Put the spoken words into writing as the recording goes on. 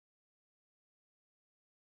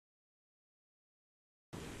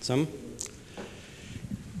Some?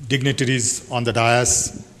 Dignitaries on the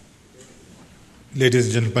dais,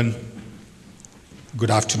 ladies and gentlemen, good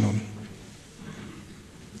afternoon.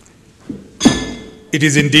 It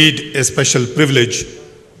is indeed a special privilege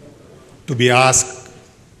to be asked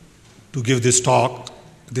to give this talk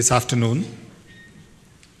this afternoon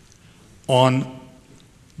on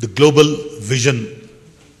the global vision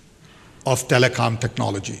of telecom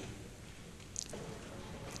technology.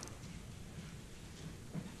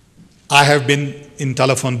 I have been in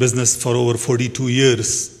telephone business for over 42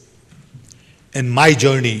 years, and my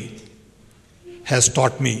journey has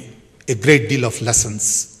taught me a great deal of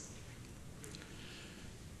lessons.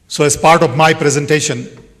 So as part of my presentation,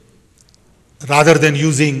 rather than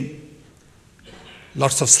using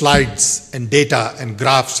lots of slides and data and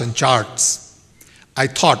graphs and charts, I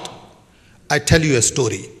thought I'd tell you a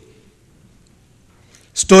story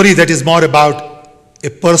that is more about a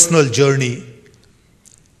personal journey,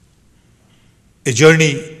 a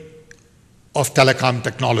journey of telecom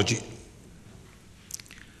technology.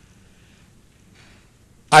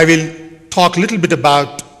 I will talk a little bit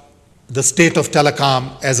about the state of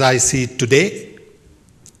telecom as I see it today.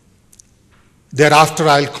 Thereafter,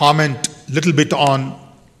 I'll comment a little bit on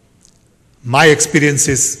my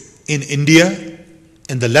experiences in India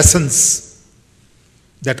and the lessons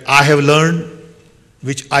that I have learned,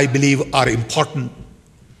 which I believe are important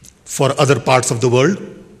for other parts of the world,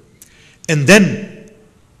 and then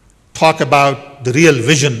talk about the real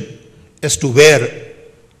vision as to where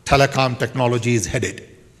telecom technology is headed.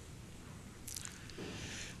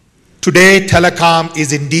 Today, telecom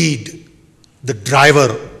is indeed the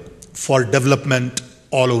driver for development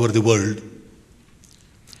all over the world.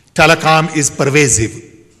 Telecom is pervasive.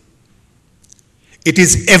 It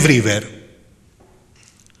is everywhere.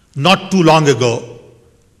 Not too long ago,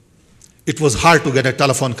 it was hard to get a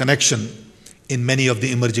telephone connection in many of the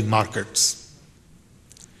emerging markets.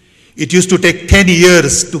 It used to take 10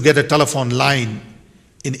 years to get a telephone line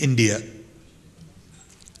in India.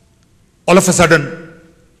 All of a sudden,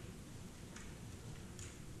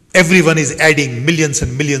 everyone is adding millions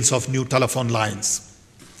and millions of new telephone lines.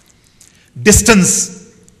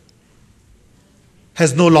 Distance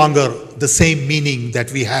has no longer the same meaning that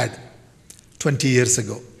we had 20 years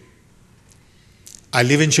ago. I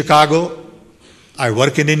live in Chicago, I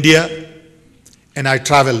work in India, and I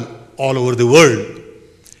travel all over the world.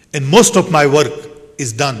 And most of my work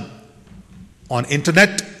is done on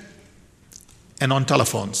internet and on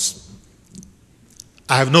telephones.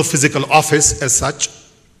 I have no physical office as such.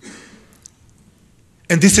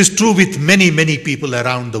 And this is true with many, many people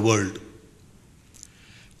around the world.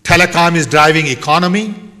 Telecom is driving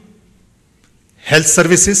economy, health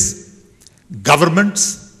services,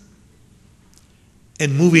 governments,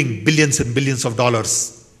 and moving billions and billions of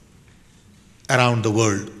dollars around the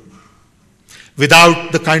world.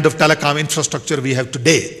 Without the kind of telecom infrastructure we have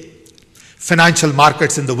today, financial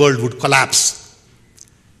markets in the world would collapse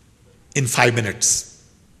in 5 minutes.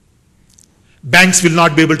 Banks will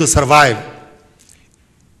not be able to survive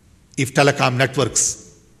if telecom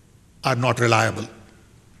networks are not reliable.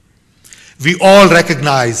 We all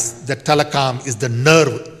recognize that telecom is the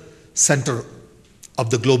nerve center of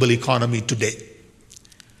the global economy today.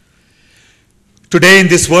 Today in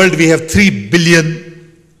this world, we have 3 billion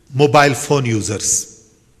mobile phone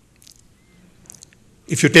users.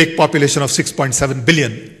 If you take population of 6.7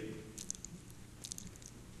 billion,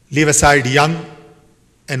 leave aside young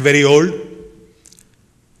and very old,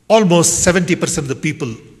 almost 70% of the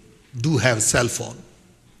people do have cell phone.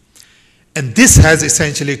 And this has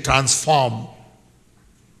essentially transformed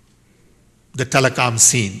the telecom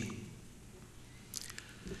scene.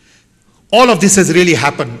 All of this has really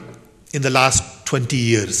happened in the last 20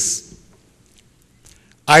 years.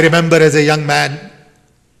 I remember as a young man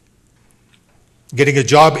getting a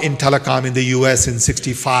job in telecom in the US in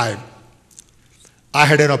 '65. I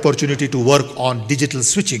had an opportunity to work on digital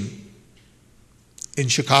switching in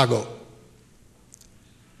Chicago.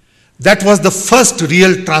 That was the first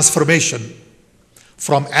real transformation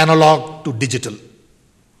from analog to digital.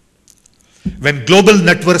 When global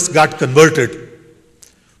networks got converted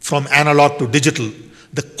from analog to digital,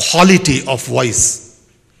 the quality of voice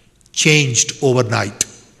changed overnight.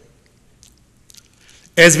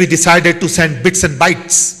 As we decided to send bits and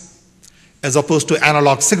bytes as opposed to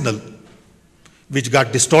analog signal, which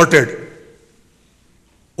got distorted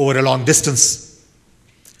over a long distance,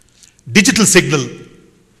 digital signal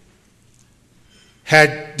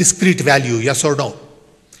had discrete value, yes or no.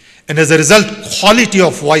 And as a result, quality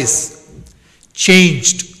of voice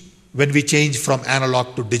changed when we changed from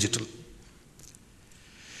analog to digital.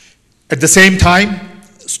 At the same time,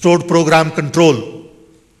 stored program control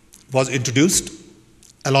was introduced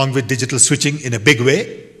along with digital switching in a big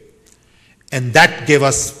way, and that gave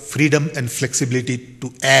us freedom and flexibility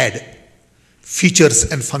to add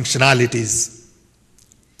features and functionalities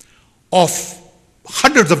of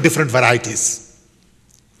hundreds of different varieties.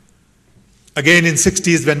 Again, in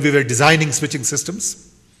 60s, when we were designing switching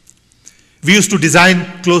systems, we used to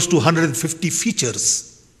design close to 150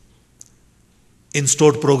 features in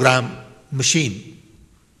stored program machine.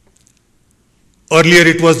 Earlier,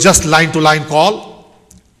 it was just line-to-line call.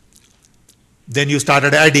 Then you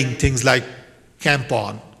started adding things like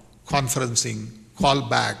camp-on, conferencing,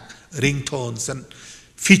 callback, ringtones, and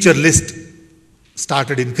feature list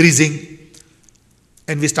started increasing.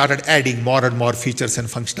 And we started adding more and more features and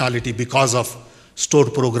functionality because of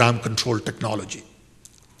stored program control technology.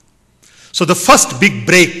 So the first big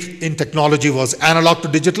break in technology was analog to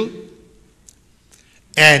digital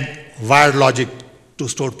and wired logic to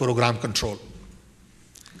stored program control.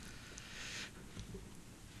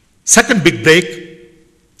 Second big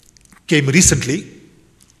break came recently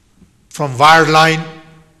from wireline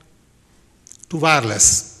to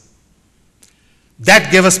wireless.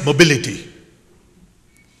 That gave us mobility.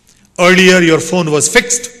 Earlier, your phone was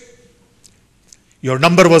fixed, your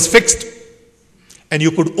number was fixed, and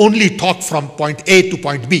you could only talk from point A to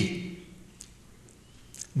point B.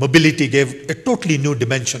 Mobility gave a totally new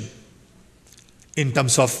dimension in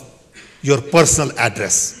terms of your personal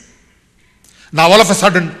address. Now, all of a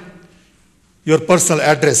sudden, your personal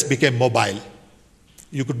address became mobile.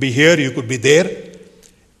 You could be here, you could be there,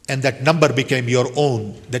 and that number became your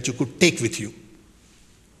own that you could take with you.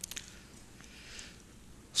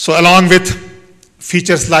 So along with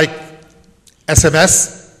features like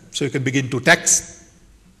SMS, so you can begin to text,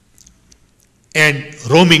 and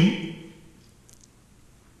roaming,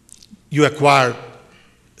 you acquire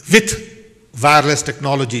with wireless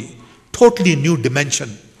technology totally new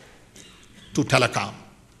dimension to telecom.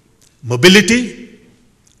 Mobility,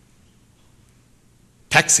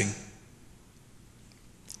 taxing.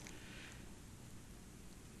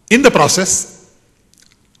 In the process,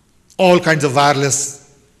 all kinds of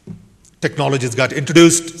wireless technologies got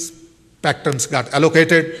introduced, spectrums got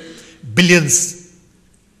allocated, billions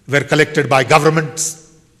were collected by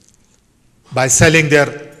governments by selling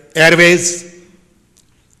their airways.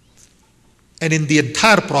 And in the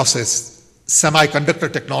entire process,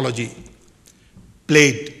 semiconductor technology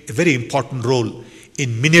played a very important role in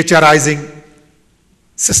miniaturizing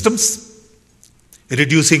systems,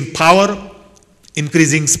 reducing power,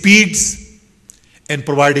 increasing speeds, and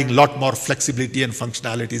providing a lot more flexibility and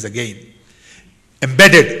functionalities again,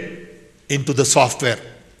 embedded into the software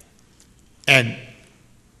and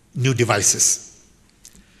new devices.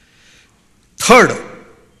 Third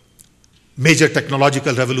major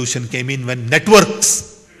technological revolution came in when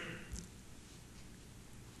networks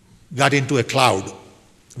got into a cloud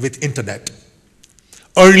with internet.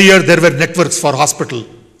 Earlier, there were networks for hospital,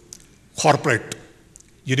 corporate,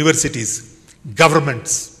 universities,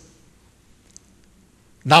 governments.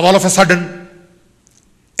 Now, all of a sudden,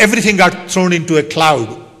 everything got thrown into a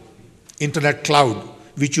cloud, internet cloud,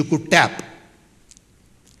 which you could tap.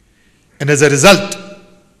 And as a result,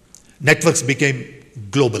 networks became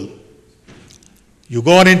global. You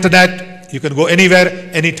go on internet, you can go anywhere,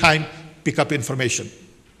 anytime, pick up information.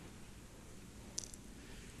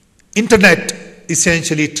 Internet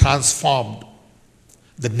essentially transformed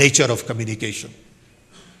the nature of communication.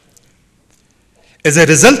 As a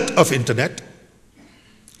result of internet,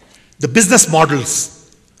 the business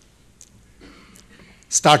models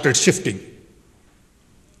started shifting.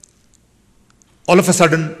 All of a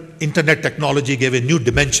sudden, internet technology gave a new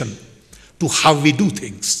dimension to how we do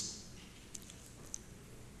things.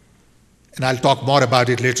 And I'll talk more about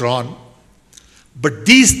it later on. But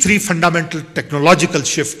these three fundamental technological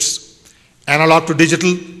shifts, analog to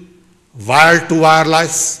digital, wired to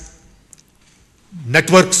wireless,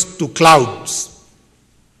 networks to clouds,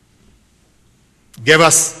 gave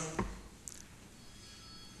us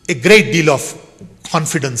a great deal of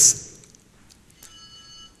confidence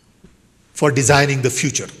for designing the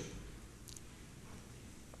future.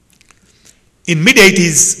 In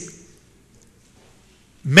mid-80s,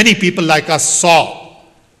 many people like us saw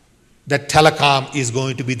that telecom is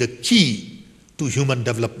going to be the key to human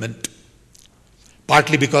development,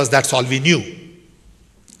 partly because that's all we knew.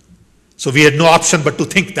 So we had no option but to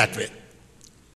think that way.